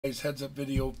Guys, heads up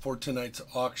video for tonight's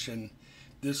auction.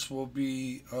 This will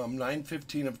be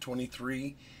 9:15 of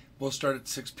 23. We'll start at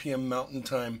 6 p.m. Mountain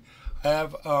Time. I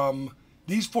have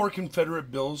these 4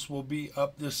 Confederate bills will be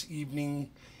up this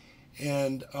evening,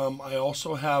 and I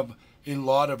also have a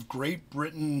lot of Great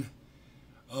Britain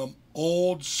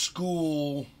old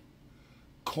school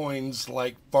coins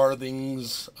like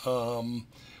farthings,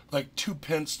 like 2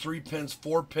 pence, 3 pence,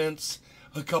 4 pence,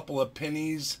 a couple of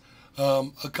pennies,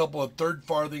 a couple of third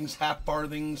farthings, half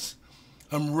farthings,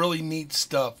 really neat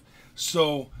stuff.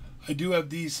 So I do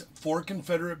have these 4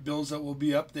 Confederate bills that will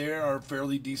be up there, are a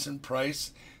fairly decent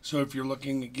price. So if you're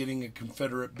looking at getting a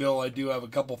Confederate bill, I do have a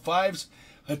couple 5s,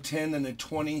 a 10 and a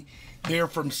 20. They're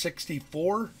from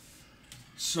 64.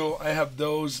 So I have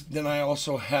those. Then I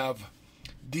also have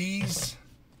these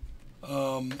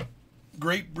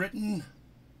Great Britain,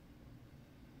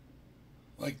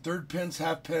 like third pence,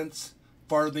 half pence,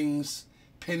 farthings,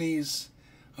 pennies,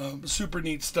 super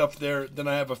neat stuff there. Then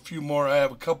I have a few more. I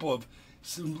have a couple of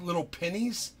some little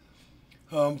pennies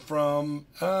from,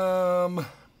 let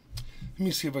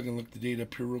me see if I can look the date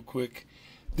up here real quick.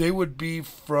 They would be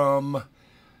from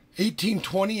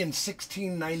 1820 and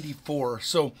 1694.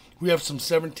 So we have some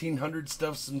 1700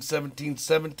 stuff, some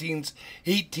 1717s,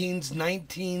 18s,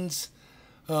 19s.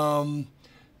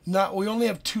 We only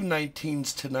have 2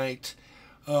 19s tonight.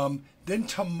 Then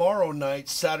tomorrow night,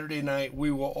 Saturday night,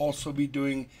 we will also be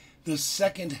doing the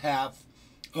second half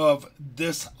of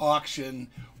this auction.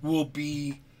 Will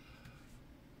be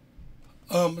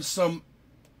some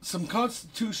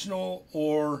constitutional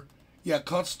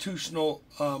constitutional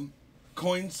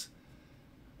coins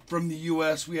from the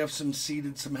U.S. We have some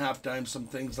seeded, some half dimes, some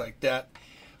things like that.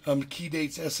 Key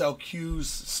dates, SLQs,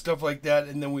 stuff like that,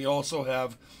 and then we also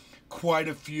have quite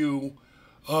a few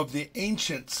of the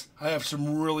ancients. I have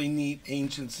some really neat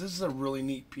ancients. This is a really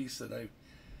neat piece that I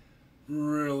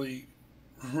really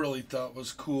thought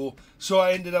was cool. So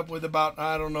I ended up with about,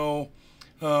 I don't know,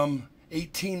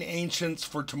 18 ancients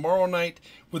for tomorrow night,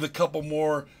 with a couple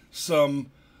more,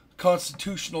 some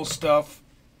constitutional stuff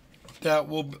that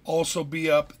will also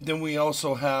be up. Then we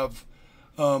also have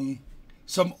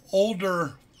some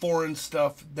older foreign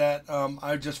stuff that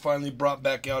I just finally brought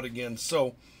back out again.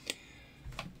 So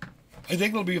I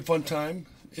think it'll be a fun time.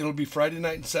 It'll be Friday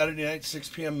night and Saturday night, 6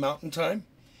 p.m. Mountain Time.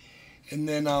 And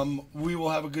then we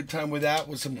will have a good time with that,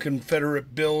 with some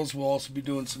Confederate bills. We'll also be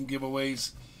doing some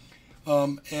giveaways.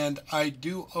 And I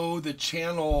do owe the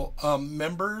channel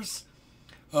members,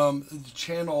 the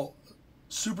channel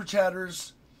super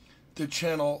chatters, the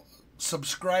channel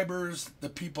subscribers, the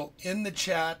people in the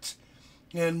chat,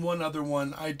 and one other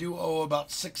one. I do owe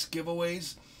about 6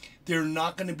 giveaways. They're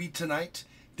not going to be tonight.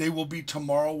 They will be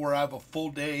tomorrow, where I have a full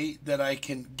day that I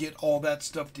can get all that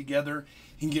stuff together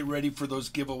and get ready for those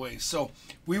giveaways. So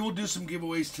we will do some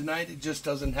giveaways tonight. It just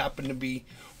doesn't happen to be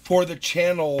for the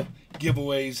channel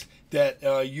giveaways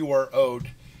that you are owed.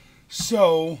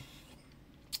 So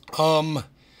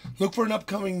look for an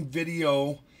upcoming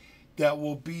video that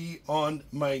will be on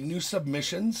my new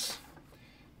submissions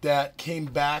that came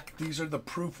back. These are the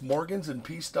Proof Morgans and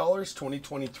Peace Dollars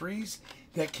 2023s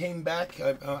that came back.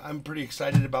 I'm pretty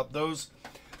excited about those.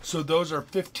 So those are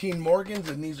 15 Morgans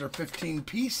and these are 15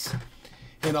 Peace,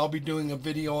 and I'll be doing a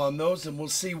video on those, and we'll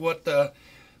see what the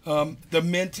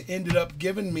mint ended up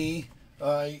giving me.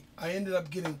 I ended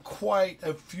up getting quite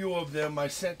a few of them. I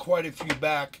sent quite a few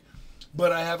back,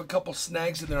 but I have a couple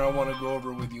snags in there I want to go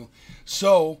over with you.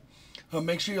 So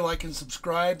make sure you like and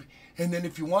subscribe. And then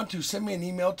if you want to, send me an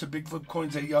email to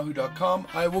bigflipcoins@yahoo.com.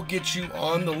 I will get you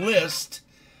on the list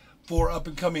for up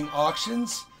and coming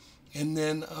auctions. And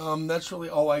then that's really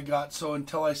all I got. So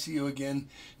until I see you again,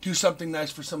 do something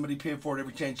nice for somebody, pay it forward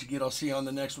every chance you get. I'll see you on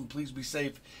the next one. Please be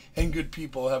safe and good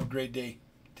people. Have a great day.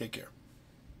 Take care.